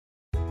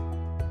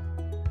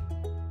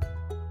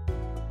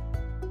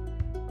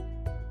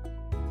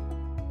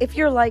If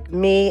you're like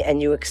me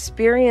and you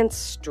experience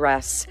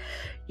stress,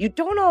 you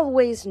don't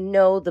always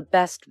know the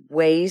best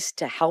ways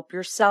to help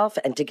yourself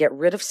and to get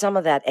rid of some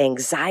of that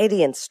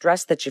anxiety and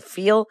stress that you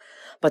feel,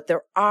 but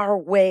there are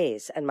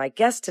ways. And my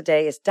guest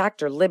today is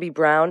Dr. Libby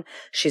Brown.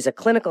 She's a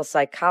clinical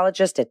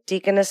psychologist at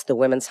Deaconess, the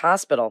Women's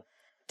Hospital.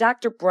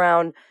 Dr.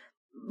 Brown,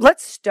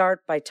 let's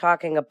start by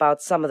talking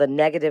about some of the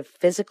negative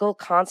physical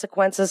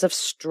consequences of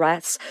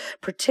stress,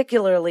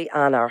 particularly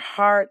on our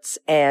hearts.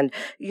 And,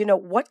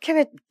 what can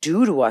it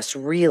do to us,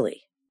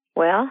 really?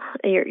 Well,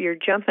 you're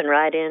jumping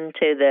right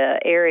into the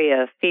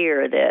area of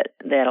fear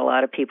that a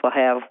lot of people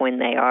have when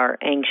they are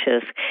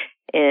anxious,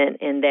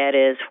 and that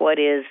is what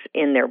is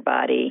in their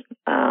body.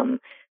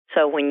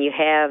 So when you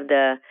have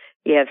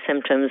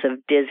symptoms of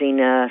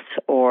dizziness,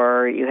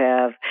 or you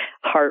have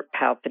heart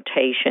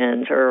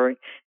palpitations, or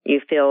you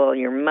feel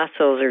your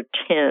muscles are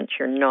tense,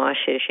 you're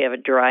nauseous, you have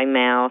a dry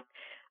mouth,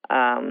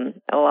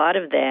 a lot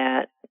of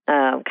that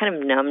kind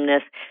of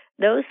numbness,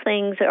 those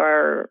things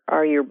are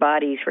your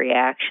body's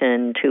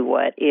reaction to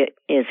what it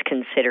is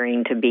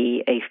considering to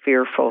be a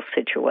fearful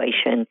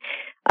situation.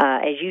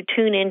 As you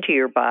tune into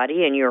your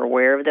body and you're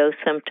aware of those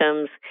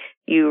symptoms,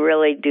 you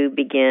really do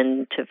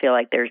begin to feel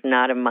like there's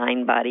not a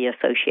mind-body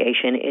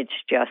association. It's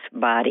just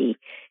body.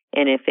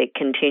 And if it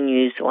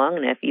continues long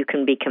enough, you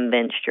can be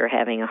convinced you're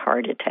having a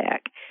heart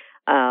attack.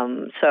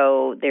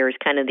 So there's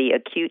kind of the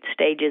acute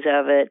stages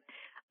of it.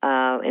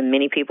 And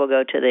many people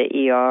go to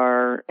the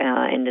ER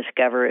and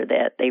discover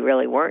that they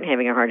really weren't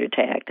having a heart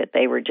attack, that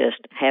they were just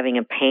having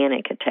a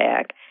panic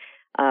attack.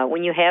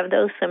 When you have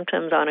those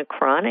symptoms on a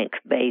chronic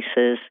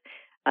basis,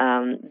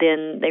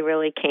 then they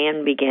really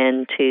can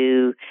begin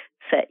to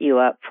set you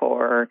up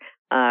for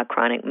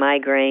chronic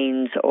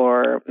migraines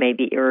or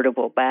maybe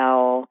irritable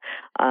bowel.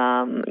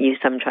 You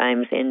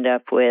sometimes end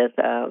up with,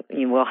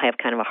 you will have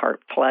kind of a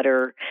heart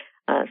flutter.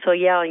 So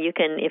you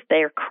can, if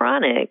they're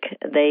chronic,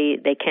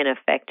 they can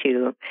affect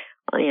you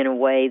in a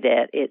way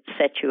that it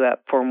sets you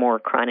up for more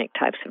chronic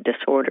types of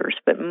disorders.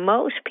 But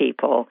most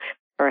people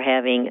are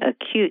having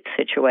acute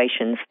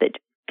situations that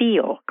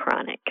feel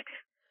chronic.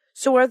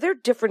 So are there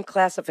different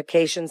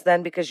classifications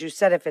then? Because you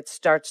said if it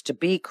starts to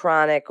be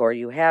chronic or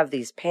you have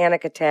these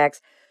panic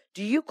attacks,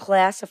 do you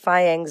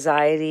classify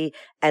anxiety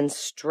and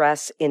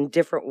stress in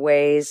different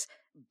ways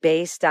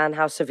based on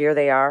how severe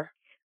they are?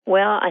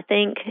 Well, I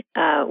think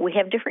we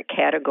have different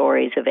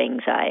categories of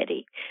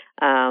anxiety.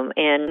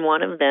 And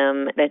one of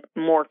them that's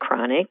more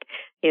chronic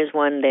is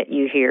one that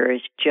you hear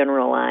is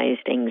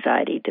generalized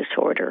anxiety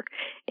disorder.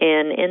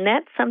 And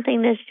that's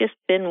something that's just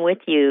been with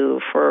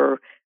you for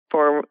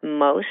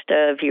most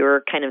of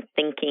your kind of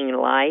thinking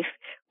life,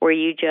 where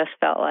you just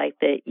felt like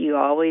that you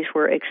always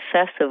were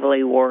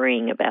excessively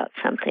worrying about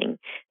something,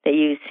 that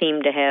you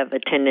seem to have a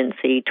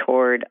tendency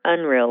toward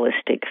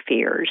unrealistic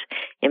fears,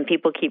 and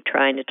people keep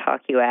trying to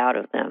talk you out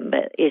of them,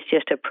 but it's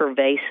just a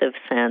pervasive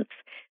sense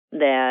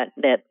that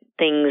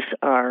things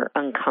are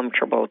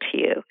uncomfortable to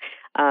you.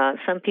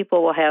 Some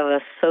people will have a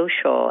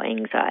social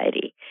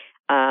anxiety.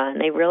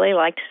 And they really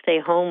like to stay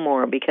home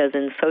more because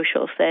in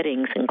social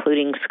settings,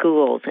 including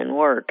schools and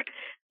work,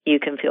 you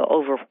can feel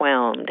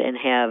overwhelmed and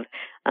have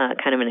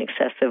kind of an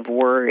excessive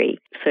worry.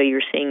 So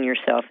you're seeing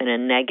yourself in a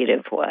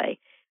negative way.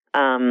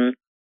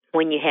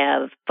 When you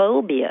have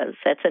phobias,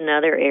 that's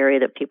another area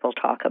that people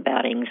talk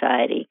about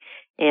anxiety.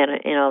 And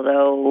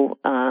although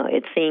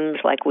it seems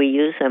like we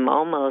use them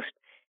almost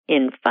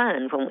in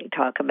fun when we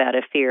talk about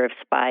a fear of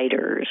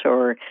spiders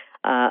or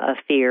a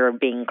fear of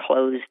being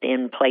closed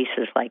in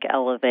places like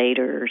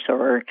elevators,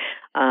 or,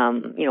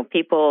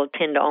 people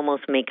tend to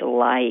almost make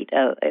light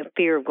of a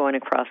fear of going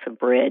across a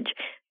bridge.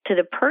 To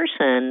the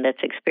person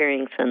that's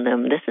experiencing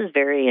them, this is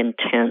very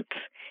intense.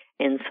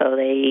 And so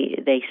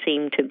they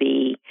seem to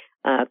be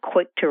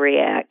quick to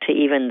react to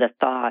even the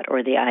thought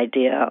or the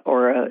idea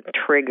or a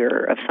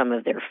trigger of some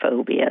of their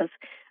phobias.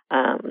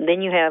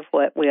 Then you have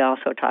what we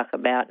also talk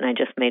about, and I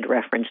just made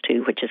reference to,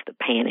 which is the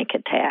panic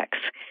attacks.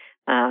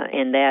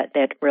 And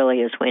that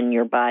really is when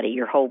your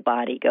whole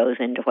body goes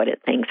into what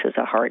it thinks is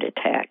a heart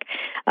attack.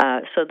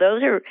 So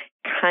those are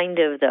kind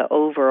of the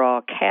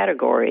overall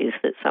categories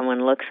that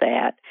someone looks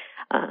at.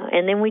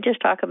 And then we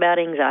just talk about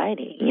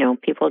anxiety.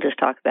 People just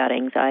talk about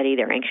anxiety.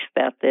 They're anxious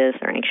about this.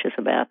 They're anxious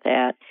about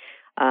that.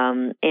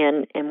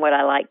 And what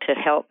I like to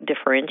help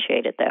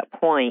differentiate at that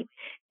point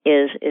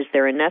is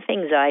there enough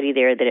anxiety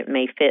there that it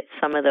may fit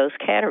some of those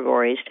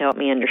categories to help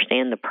me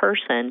understand the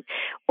person,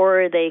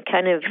 or are they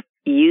kind of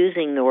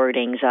using the word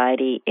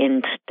anxiety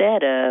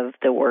instead of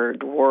the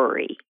word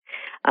worry?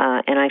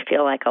 And I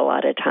feel like a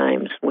lot of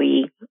times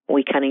we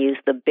kind of use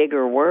the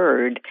bigger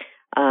word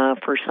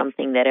for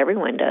something that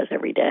everyone does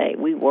every day.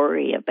 We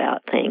worry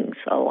about things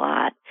a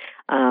lot,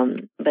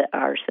 but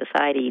our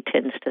society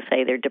tends to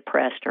say they're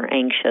depressed or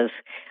anxious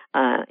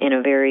in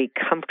a very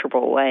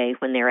comfortable way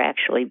when they're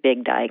actually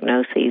big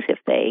diagnoses if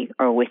they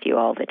are with you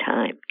all the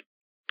time.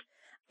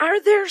 Are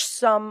there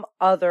some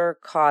other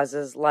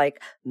causes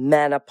like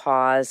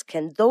menopause?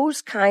 Can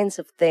those kinds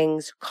of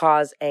things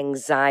cause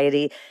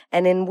anxiety?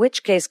 And in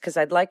which case, because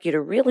I'd like you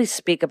to really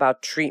speak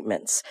about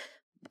treatments,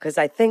 because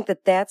I think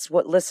that that's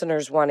what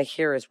listeners want to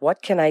hear is,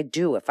 what can I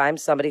do if I'm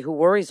somebody who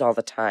worries all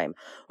the time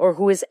or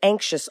who is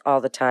anxious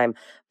all the time?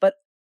 But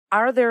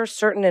are there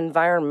certain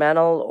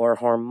environmental or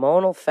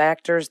hormonal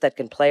factors that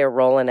can play a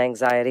role in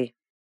anxiety?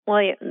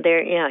 Well,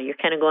 you're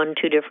kind of going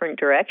two different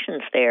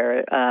directions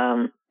there.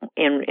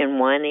 And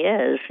one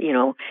is,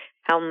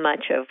 how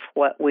much of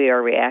what we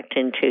are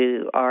reacting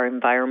to are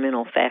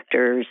environmental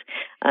factors.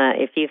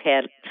 If you've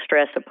had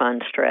stress upon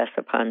stress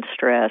upon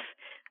stress,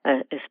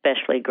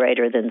 especially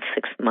greater than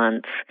 6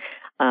 months,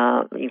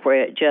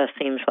 where it just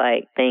seems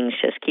like things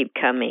just keep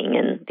coming,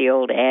 and the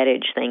old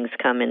adage, things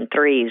come in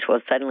threes.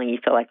 Well, suddenly you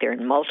feel like they're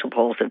in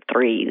multiples of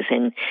threes,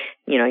 and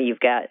you've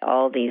got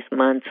all these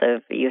months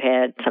of, you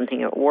had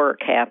something at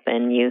work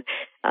happen, you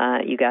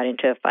got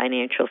into a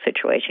financial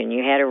situation,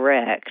 you had a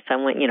wreck,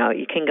 someone,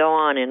 you can go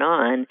on,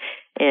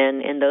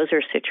 and those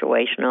are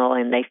situational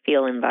and they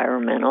feel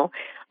environmental.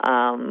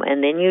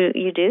 And then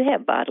you do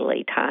have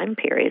bodily time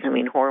periods. I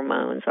mean,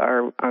 hormones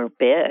are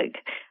big.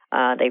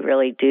 They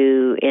really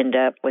do end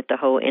up with the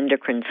whole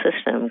endocrine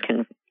system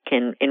can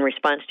in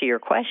response to your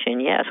question,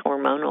 yes,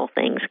 hormonal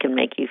things can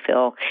make you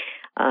feel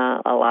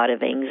a lot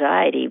of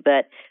anxiety.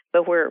 But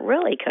where it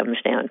really comes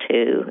down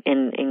to,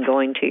 in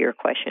going to your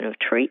question of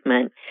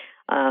treatment,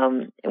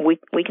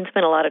 we can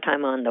spend a lot of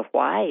time on the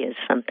why is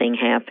something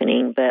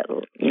happening, but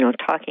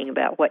talking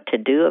about what to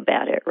do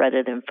about it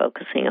rather than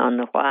focusing on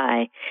the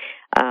why.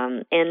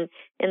 And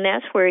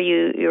that's where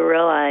you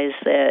realize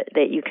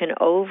that you can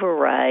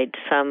override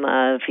some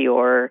of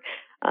your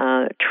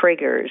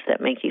triggers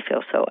that make you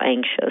feel so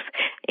anxious.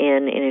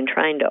 And in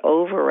trying to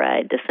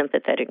override the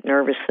sympathetic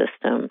nervous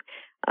system,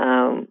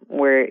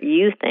 where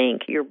you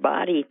think, your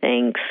body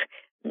thinks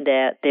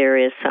that there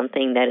is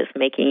something that is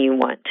making you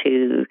want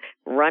to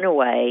run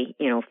away,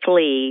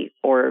 flee,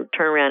 or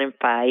turn around and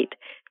fight.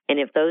 And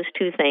if those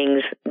two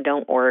things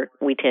don't work,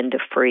 we tend to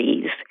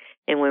freeze.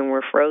 And when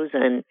we're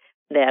frozen,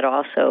 that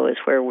also is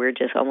where we're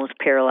just almost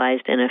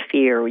paralyzed in a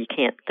fear. You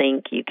can't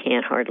think, you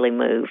can't hardly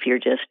move. You're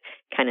just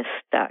kind of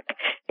stuck.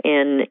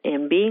 And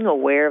being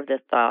aware of the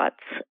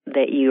thoughts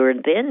that you're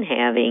then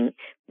having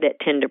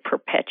that tend to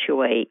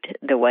perpetuate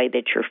the way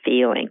that you're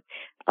feeling.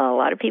 A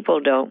lot of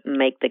people don't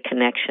make the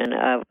connection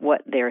of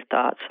what their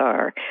thoughts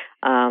are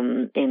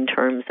in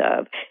terms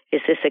of,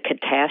 is this a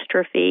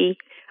catastrophe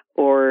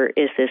or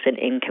is this an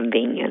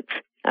inconvenience?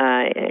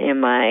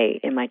 Am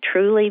I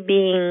truly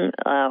being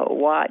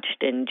watched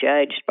and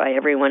judged by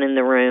everyone in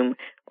the room,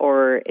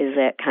 or is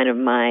that kind of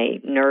my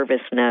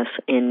nervousness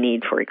and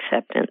need for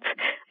acceptance?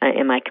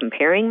 Am I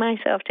comparing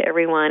myself to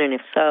everyone? And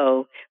if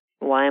so,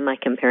 why am I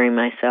comparing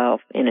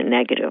myself in a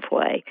negative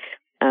way?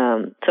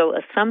 So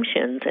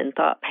assumptions and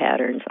thought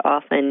patterns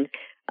often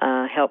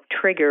help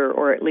trigger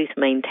or at least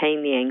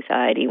maintain the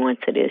anxiety once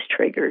it is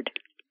triggered.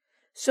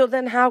 So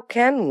then how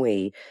can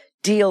we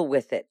deal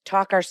with it,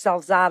 talk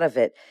ourselves out of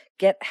it,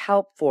 get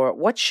help for it?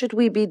 What should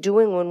we be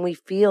doing when we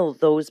feel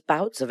those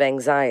bouts of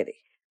anxiety?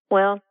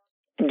 Well,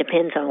 it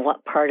depends on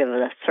what part of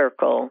the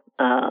circle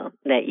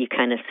that you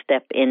kind of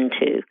step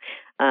into.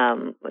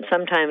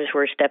 Sometimes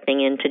we're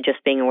stepping into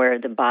just being aware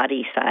of the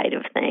body side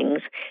of things,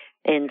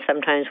 and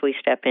sometimes we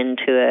step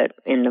into it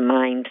in the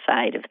mind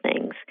side of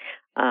things.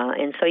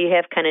 And so you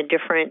have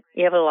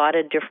you have a lot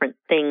of different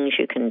things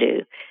you can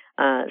do.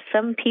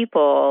 Some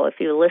people, if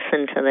you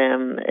listen to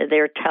them,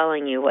 they're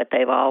telling you what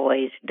they've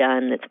always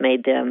done that's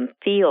made them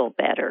feel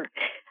better.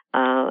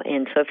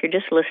 And so if you're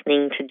just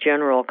listening to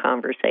general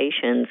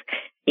conversations,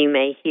 you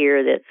may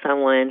hear that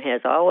someone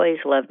has always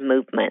loved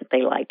movement.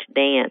 They liked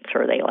dance,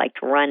 or they liked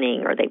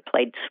running, or they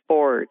played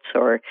sports,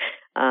 or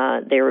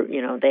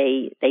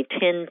they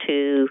tend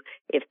to,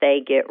 if they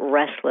get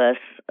restless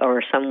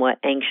or somewhat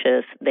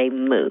anxious, they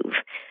move.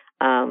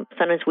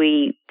 Sometimes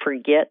we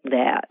forget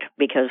that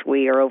because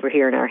we are over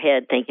here in our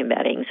head thinking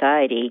about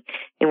anxiety,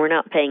 and we're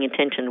not paying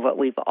attention to what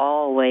we've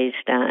always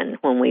done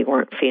when we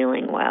weren't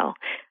feeling well.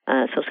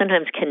 So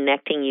sometimes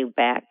connecting you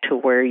back to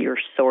where your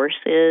source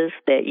is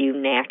that you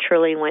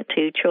naturally went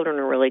to. Children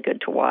are really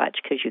good to watch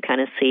because you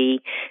kind of see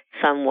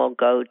some will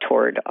go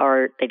toward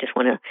art. They just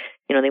want to,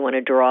 they want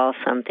to draw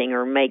something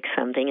or make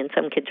something, and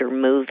some kids are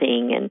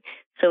moving. And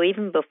so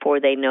even before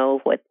they know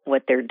what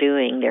they're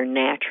doing, they're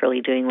naturally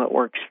doing what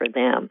works for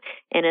them.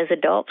 And as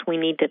adults, we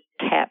need to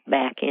tap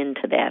back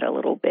into that a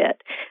little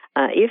bit.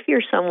 If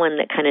you're someone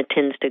that kind of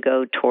tends to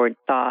go toward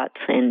thoughts,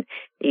 and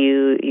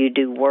you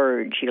do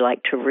words, you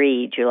like to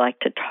read, you like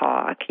to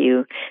talk,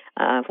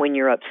 when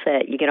you're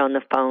upset, you get on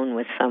the phone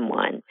with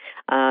someone,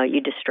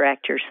 you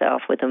distract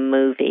yourself with a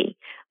movie.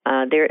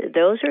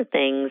 Those are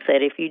things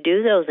that if you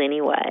do those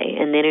anyway,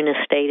 and then in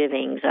a state of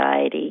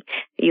anxiety,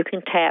 you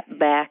can tap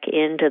back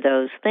into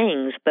those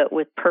things, but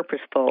with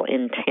purposeful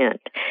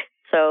intent.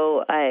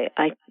 So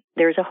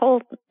there's a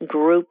whole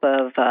group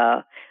of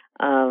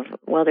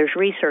there's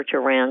research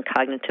around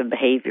cognitive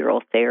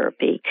behavioral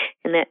therapy,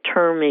 and that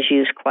term is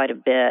used quite a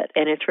bit.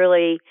 And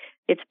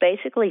it's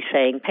basically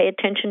saying, pay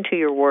attention to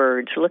your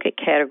words, look at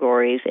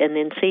categories, and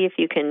then see if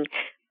you can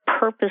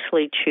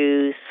purposely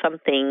choose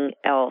something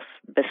else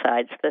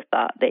besides the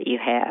thought that you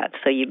have.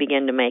 So you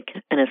begin to make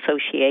an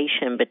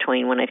association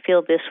between when I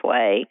feel this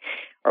way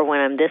or when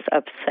I'm this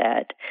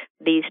upset,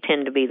 these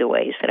tend to be the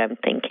ways that I'm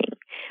thinking.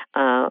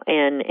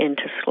 And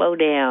to slow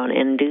down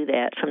and do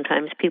that,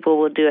 sometimes people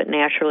will do it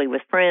naturally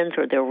with friends,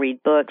 or they'll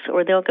read books,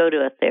 or they'll go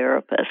to a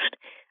therapist.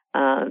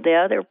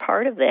 The other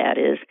part of that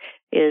is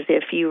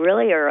if you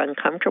really are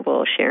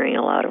uncomfortable sharing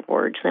a lot of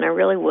words, then I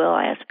really will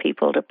ask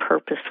people to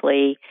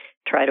purposely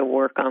try to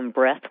work on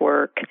breath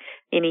work,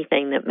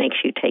 anything that makes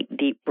you take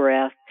deep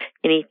breath,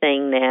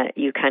 anything that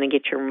you kind of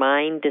get your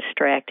mind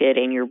distracted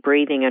and your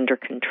breathing under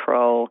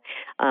control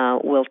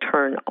will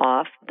turn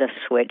off the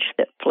switch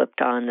that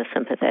flipped on the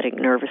sympathetic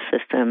nervous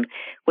system,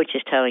 which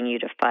is telling you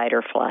to fight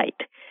or flight.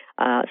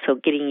 So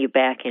getting you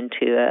back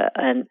into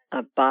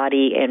a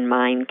body and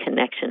mind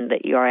connection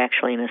that you are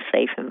actually in a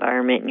safe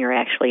environment and you're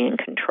actually in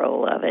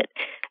control of it.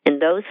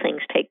 And those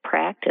things take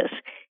practice.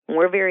 And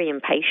we're very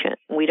impatient.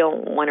 We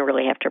don't want to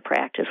really have to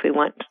practice. We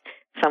want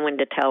someone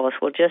to tell us,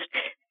 well, just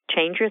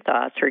change your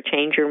thoughts or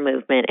change your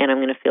movement, and I'm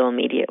going to feel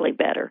immediately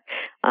better.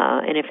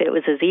 And if it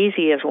was as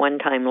easy as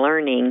one-time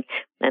learning,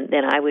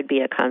 then I would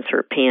be a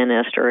concert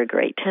pianist or a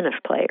great tennis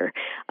player.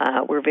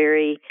 We're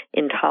very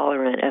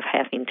intolerant of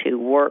having to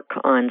work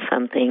on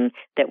something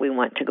that we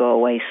want to go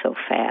away so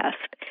fast.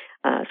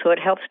 So it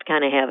helps to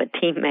kind of have a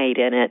teammate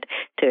in it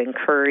to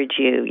encourage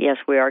you. Yes,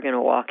 we are going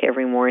to walk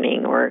every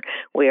morning, or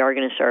we are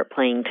going to start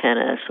playing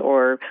tennis,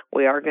 or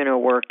we are going to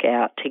work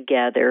out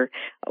together,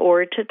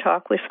 or to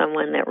talk with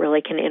someone that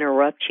really can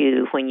interrupt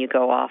you when you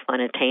go off on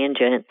a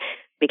tangent,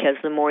 because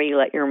the more you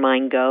let your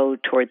mind go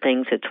toward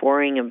things it's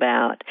worrying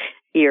about,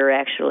 you're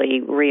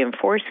actually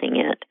reinforcing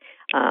it.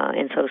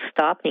 And so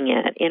stopping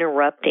it,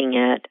 interrupting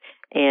it,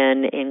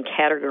 and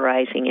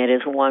categorizing it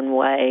is one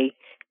way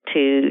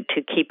to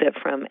keep it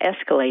from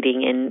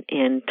escalating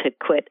and to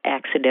quit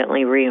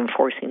accidentally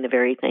reinforcing the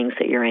very things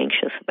that you're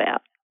anxious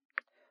about.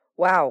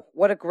 Wow,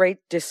 what a great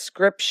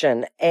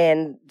description.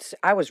 And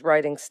I was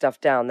writing stuff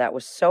down. That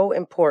was so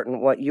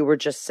important, what you were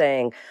just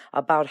saying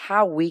about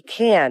how we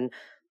can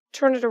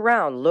turn it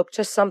around, look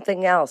to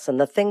something else, and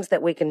the things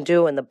that we can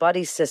do in the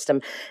buddy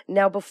system.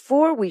 Now,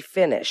 before we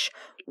finish,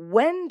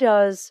 when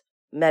does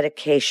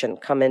medication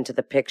come into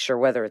the picture,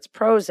 whether it's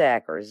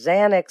Prozac or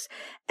Xanax?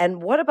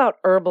 And what about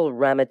herbal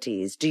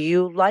remedies? Do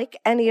you like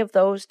any of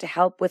those to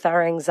help with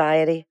our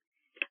anxiety?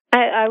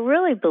 I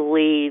really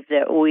believe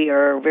that we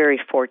are very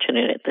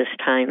fortunate at this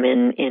time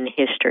in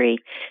history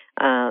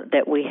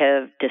that we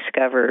have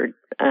discovered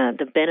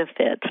the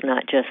benefits,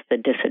 not just the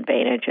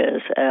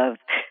disadvantages of,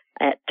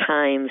 at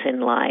times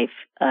in life,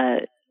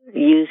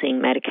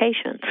 using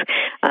medications.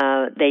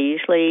 They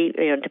usually,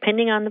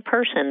 depending on the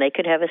person, they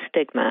could have a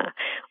stigma,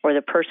 or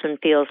the person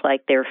feels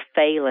like they're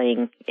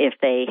failing if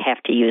they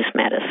have to use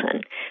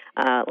medicine.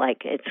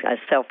 Like it's a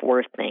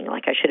self-worth thing,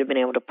 like I should have been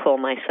able to pull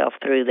myself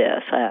through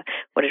this.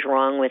 What is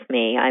wrong with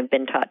me? I've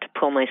been taught to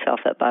pull myself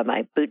up by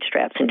my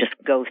bootstraps and just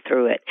go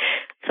through it.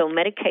 So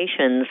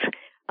medications,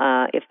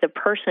 if the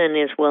person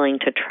is willing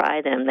to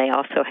try them, they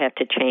also have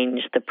to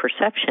change the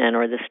perception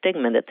or the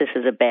stigma that this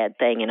is a bad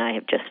thing and I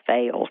have just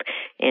failed,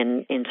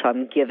 and so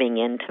I'm giving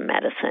in to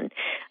medicine.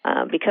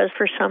 Because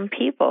for some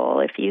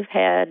people, if you've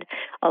had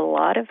a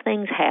lot of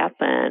things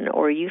happen,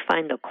 or you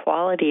find the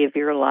quality of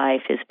your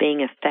life is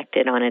being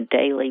affected on a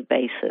daily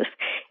basis,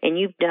 and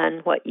you've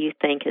done what you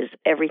think is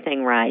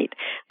everything right.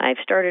 I've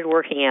started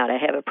working out. I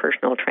have a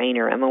personal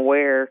trainer. I'm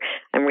aware.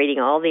 I'm reading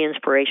all the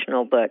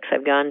inspirational books.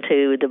 I've gone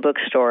to the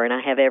bookstore, and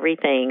I have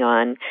everything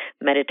on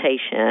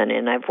meditation,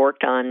 and I've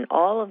worked on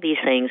all of these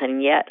things,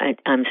 and yet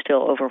I'm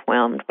still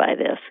overwhelmed by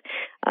this.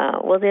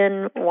 Well,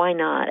 then why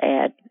not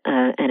add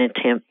an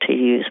attempt to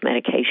use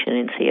medication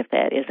and see if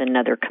that is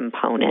another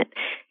component?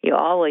 You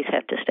always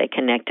have to stay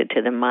connected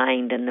to the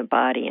mind and the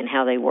body and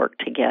how they work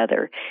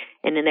together.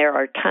 And then there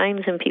are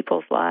times in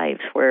people's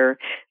lives where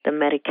the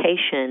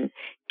medication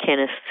can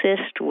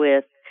assist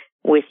with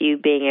you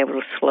being able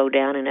to slow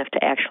down enough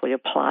to actually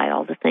apply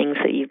all the things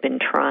that you've been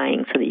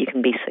trying so that you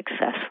can be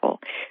successful.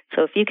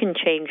 So if you can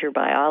change your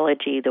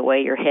biology, the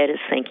way your head is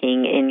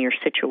thinking, and your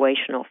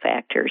situational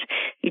factors,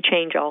 you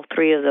change all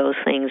three of those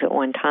things at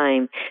one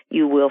time,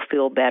 you will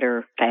feel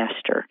better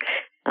faster.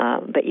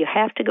 But you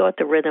have to go at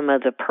the rhythm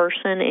of the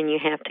person, and you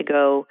have to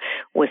go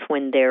with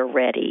when they're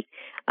ready.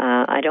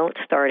 I don't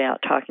start out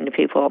talking to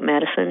people about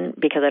medicine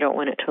because I don't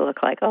want it to look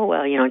like, oh,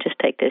 well, just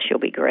take this, you'll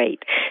be great.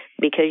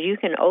 Because you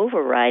can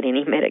override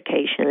any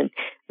medication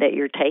that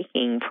you're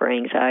taking for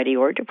anxiety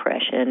or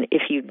depression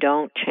if you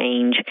don't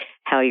change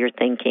how you're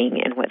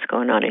thinking and what's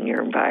going on in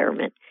your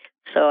environment.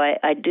 So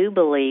I do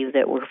believe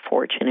that we're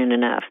fortunate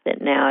enough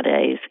that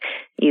nowadays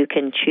you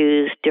can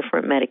choose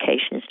different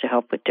medications to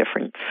help with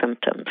different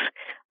symptoms.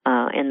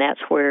 And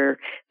that's where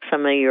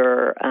some of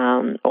your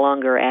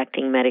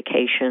longer-acting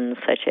medications,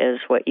 such as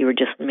what you were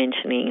just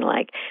mentioning,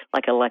 like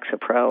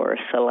Lexapro or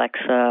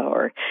Celexa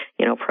or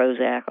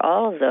Prozac,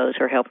 all of those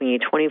are helping you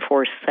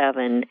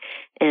 24/7,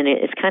 and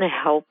it's kind of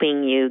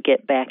helping you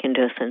get back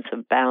into a sense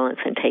of balance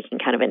and taking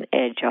kind of an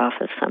edge off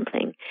of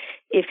something.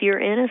 If you're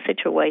in a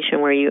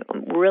situation where you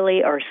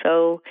really are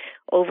so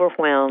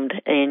overwhelmed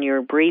and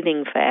you're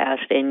breathing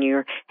fast and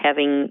you're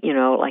having,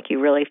 like you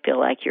really feel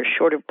like you're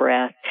short of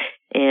breath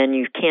and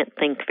you can't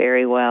think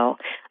very well,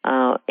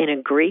 in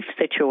a grief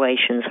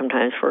situation,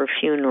 sometimes for a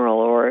funeral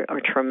or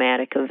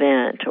traumatic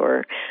event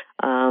or,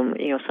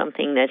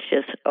 something that's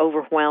just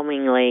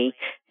overwhelmingly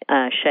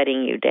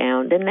shutting you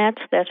down, then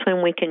that's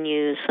when we can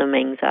use some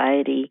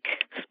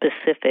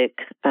anxiety-specific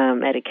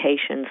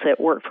medications that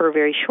work for a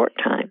very short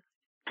time.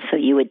 So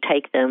you would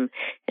take them,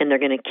 and they're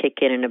going to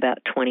kick in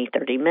about 20,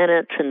 30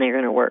 minutes, and they're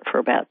going to work for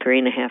about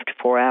 3.5 to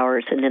 4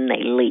 hours, and then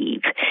they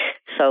leave.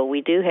 So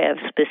we do have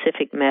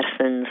specific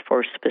medicines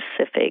for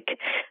specific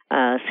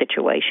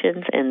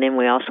situations, and then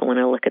we also want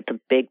to look at the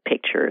big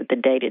picture, the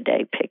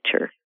day-to-day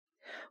picture.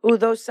 Ooh,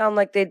 those sound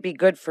like they'd be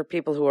good for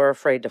people who are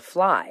afraid to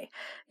fly.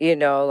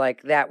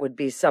 Like that would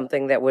be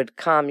something that would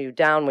calm you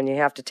down when you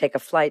have to take a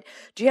flight.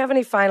 Do you have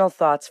any final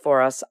thoughts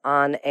for us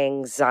on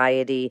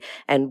anxiety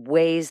and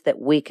ways that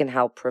we can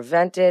help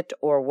prevent it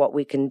or what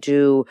we can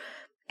do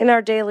in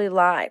our daily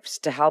lives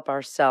to help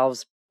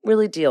ourselves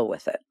really deal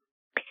with it?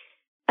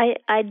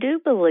 I do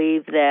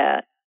believe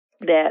that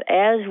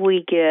as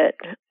we get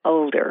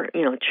older,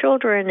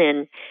 children,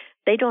 and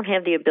they don't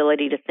have the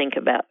ability to think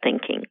about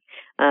thinking.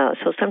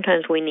 So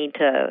sometimes we need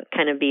to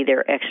kind of be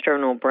their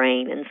external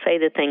brain and say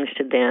the things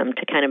to them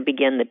to kind of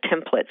begin the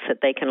templates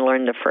that they can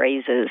learn the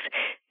phrases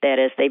that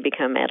as they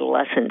become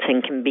adolescents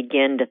and can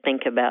begin to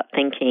think about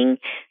thinking,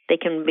 they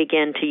can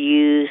begin to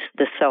use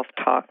the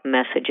self-talk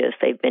messages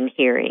they've been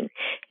hearing.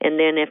 And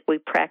then if we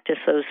practice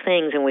those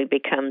things and we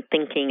become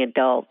thinking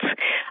adults,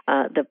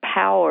 the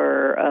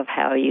power of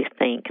how you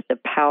think, the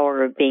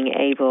power of being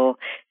able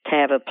to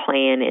have a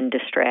plan and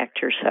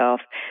distract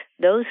yourself,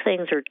 those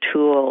things are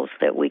tools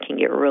that we can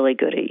get really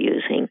good at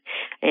using.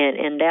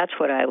 And that's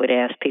what I would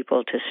ask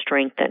people to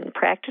strengthen.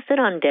 Practice it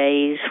on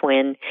days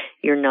when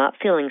you're not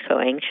feeling so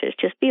anxious.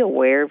 Just be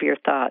aware of your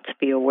thoughts.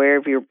 Be aware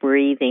of your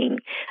breathing.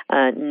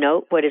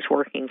 Note what is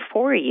working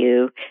for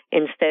you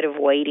instead of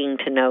waiting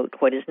to note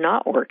what is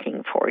not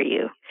working for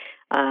you.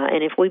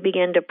 And if we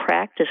begin to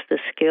practice the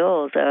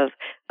skills of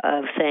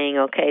saying,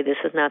 okay, this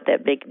is not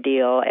that big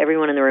deal.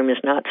 Everyone in the room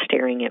is not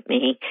staring at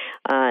me.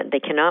 They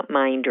cannot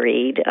mind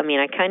read. I mean,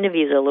 I kind of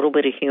use a little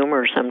bit of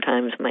humor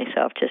sometimes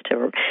myself just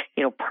to,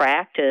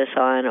 practice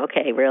on,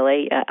 okay,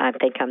 really, I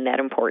think I'm that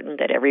important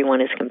that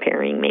everyone is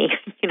comparing me.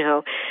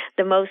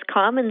 The most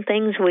common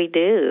things we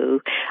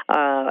do,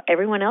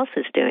 everyone else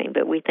is doing,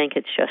 but we think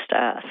it's just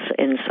us.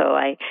 And so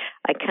I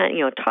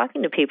kind of,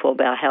 talking to people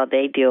about how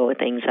they deal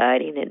with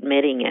anxiety and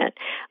admitting it,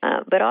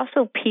 but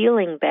also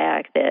peeling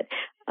back that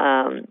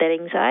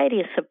anxiety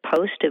is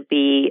supposed to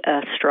be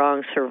a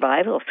strong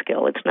survival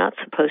skill. It's not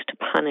supposed to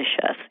punish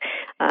us.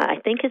 I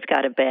think it's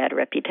got a bad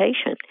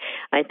reputation.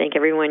 I think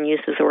everyone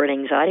uses the word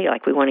anxiety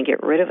like we want to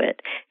get rid of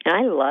it. And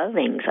I love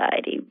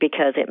anxiety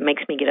because it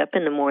makes me get up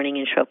in the morning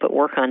and show up at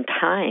work on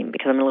time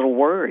because I'm a little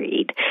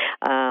worried.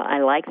 I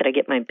like that I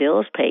get my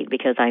bills paid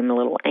because I'm a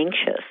little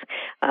anxious.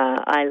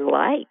 I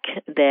like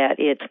that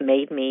it's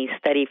made me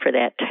study for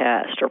that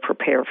test or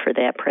prepare for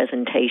that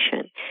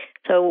presentation.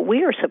 So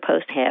we are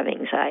supposed to have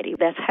anxiety.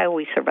 That's how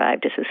we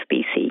survived as a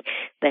species.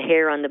 The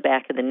hair on the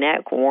back of the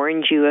neck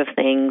warns you of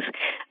things.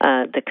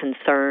 The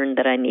concern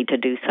that I need to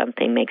do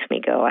something makes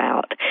me go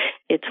out.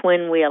 It's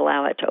when we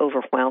allow it to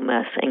overwhelm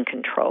us and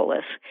control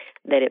us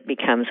that it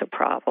becomes a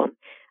problem.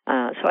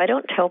 So I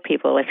don't tell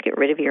people, let's get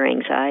rid of your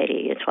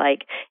anxiety. It's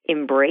like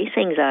embrace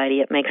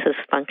anxiety. It makes us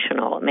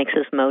functional. It makes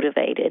us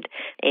motivated.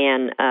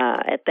 And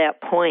at that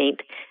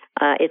point,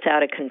 it's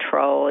out of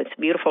control. It's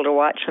beautiful to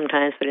watch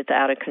sometimes, but it's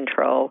out of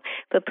control.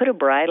 But put a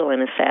bridle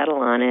and a saddle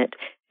on it,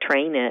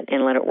 train it,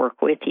 and let it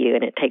work with you,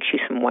 and it takes you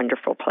some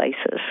wonderful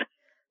places.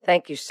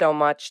 Thank you so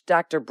much,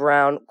 Dr.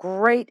 Brown.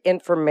 Great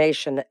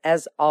information,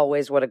 as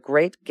always. What a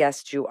great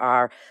guest you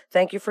are.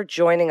 Thank you for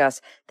joining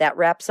us. That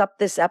wraps up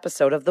this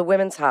episode of the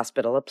Women's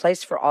Hospital, a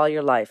place for all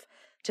your life.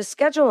 To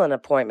schedule an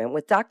appointment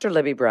with Dr.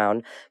 Libby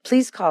Brown,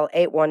 please call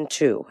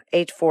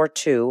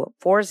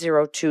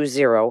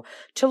 812-842-4020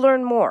 to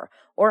learn more,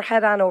 or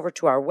head on over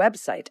to our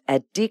website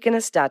at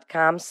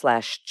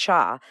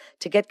deaconess.com/cha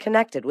to get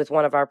connected with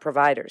one of our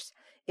providers.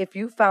 If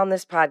you found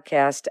this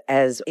podcast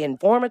as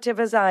informative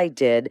as I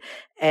did,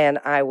 and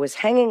I was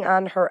hanging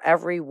on her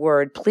every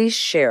word, please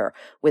share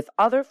with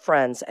other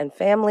friends and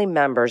family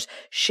members.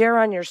 Share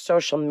on your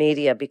social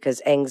media,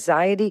 because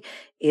anxiety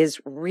is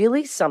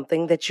really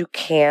something that you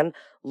can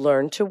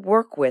learn to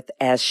work with,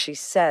 as she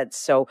said.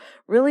 So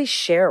really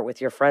share with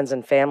your friends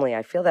and family.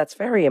 I feel that's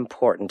very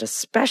important,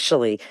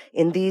 especially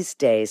in these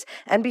days.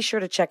 And be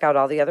sure to check out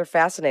all the other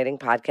fascinating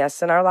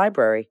podcasts in our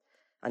library.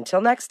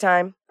 Until next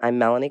time, I'm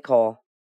Melanie Cole.